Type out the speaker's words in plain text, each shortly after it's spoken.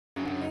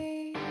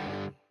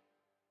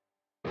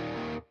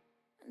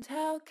and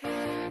how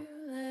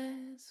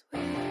careless we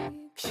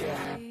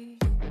could be.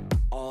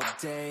 All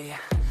day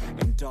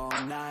and all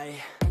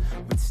night,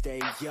 we'd stay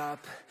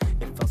up,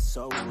 it felt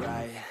so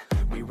right.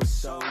 We were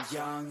so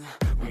young,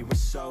 we were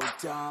so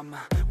dumb.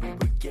 We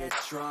would get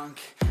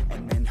drunk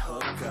and then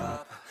hook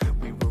up.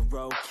 We were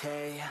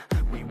okay,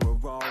 we were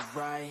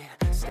alright,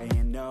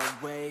 staying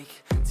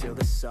awake till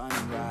the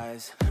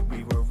sunrise.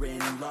 We were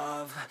in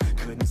love,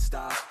 couldn't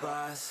stop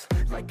us,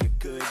 like a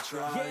good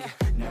drug,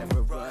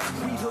 never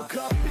enough. We'd hook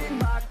up in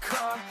my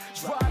car,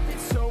 driving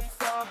so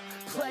far,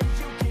 play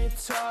your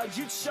guitar,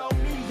 you'd show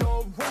me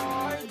your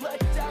art. Let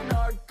down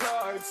our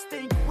guards,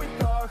 think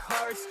with our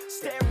hearts,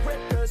 stare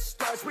at the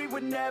stars, we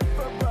were never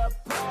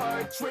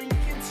apart.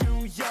 Drinking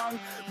too young,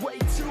 way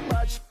too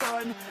much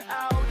fun,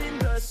 out in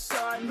the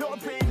sun,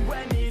 hoping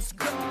when it's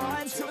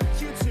gone.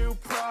 Took you to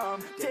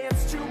prom,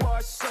 dance to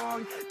our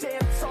song,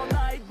 dance all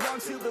night long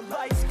till the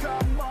lights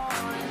come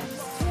on.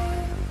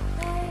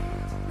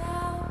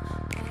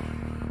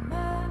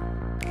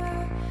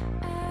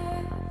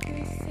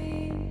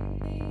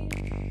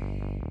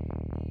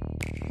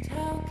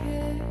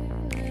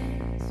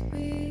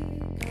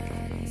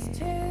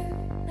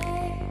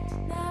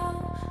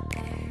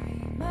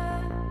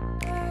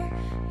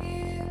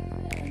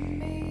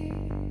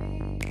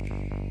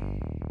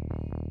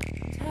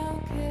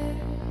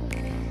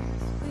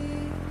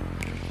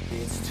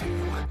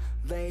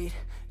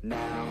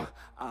 Now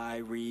I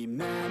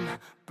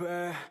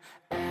remember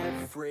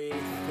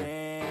everything,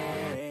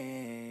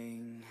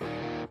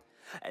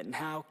 and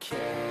how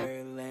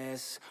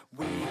careless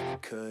we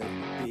could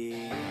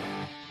be,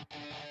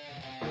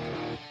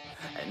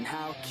 and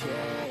how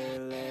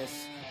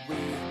careless we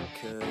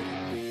could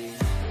be,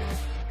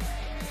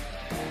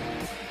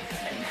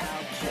 and how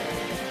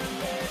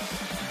careless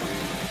we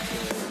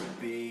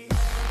could be.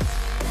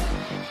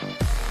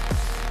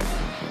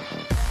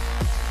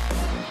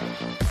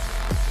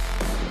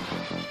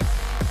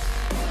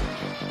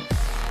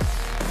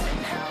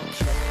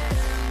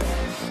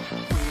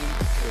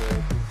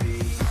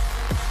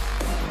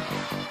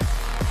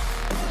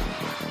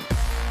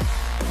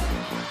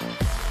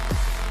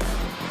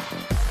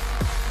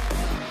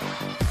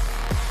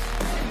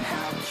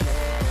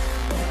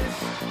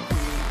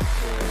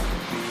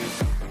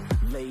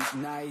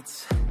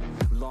 Nights,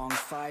 long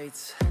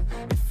fights,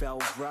 it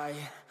felt right,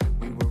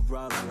 we were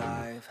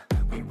alive.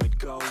 We would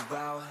go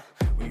out,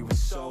 we were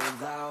so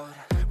loud,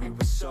 we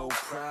were so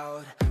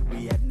proud,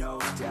 we had no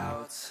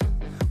doubts.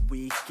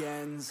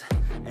 Weekends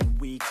and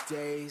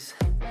weekdays,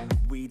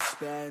 we'd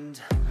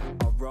spend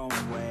our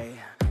own way.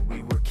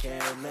 We were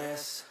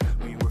careless,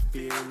 we were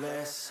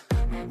fearless,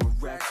 we were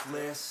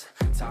reckless,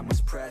 time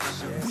was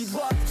precious. We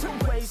loved to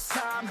waste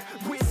time,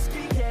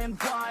 whiskey and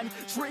wine,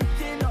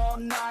 drinking all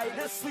night,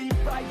 asleep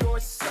by your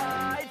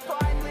side.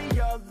 Finally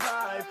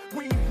alive,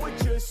 we would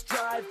just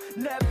drive,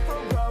 never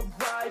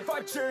arrive.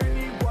 Our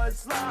journey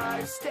was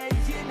live,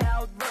 staying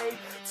out late,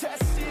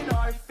 testing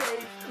our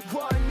fate,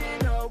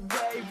 running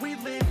away. We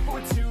live for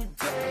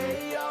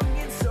today, young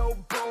and so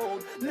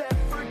bold,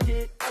 never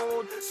get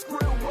old. Screw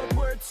what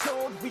we're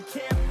told, we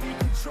can't be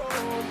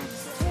controlled.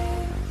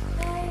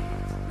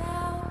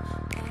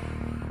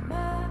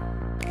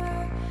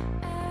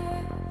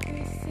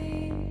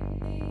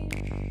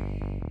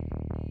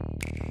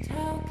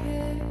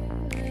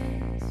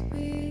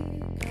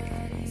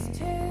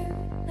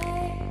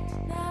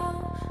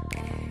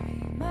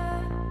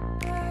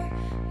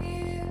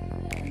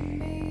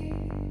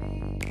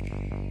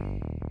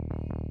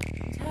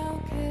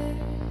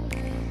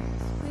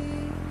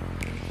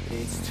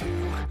 It's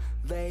too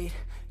late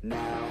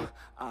now,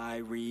 I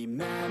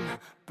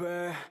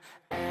remember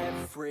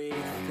everything,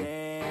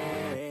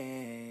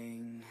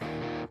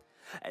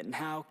 and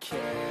how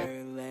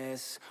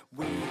careless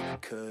we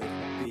could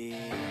be,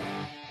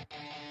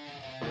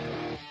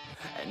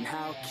 and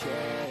how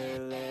careless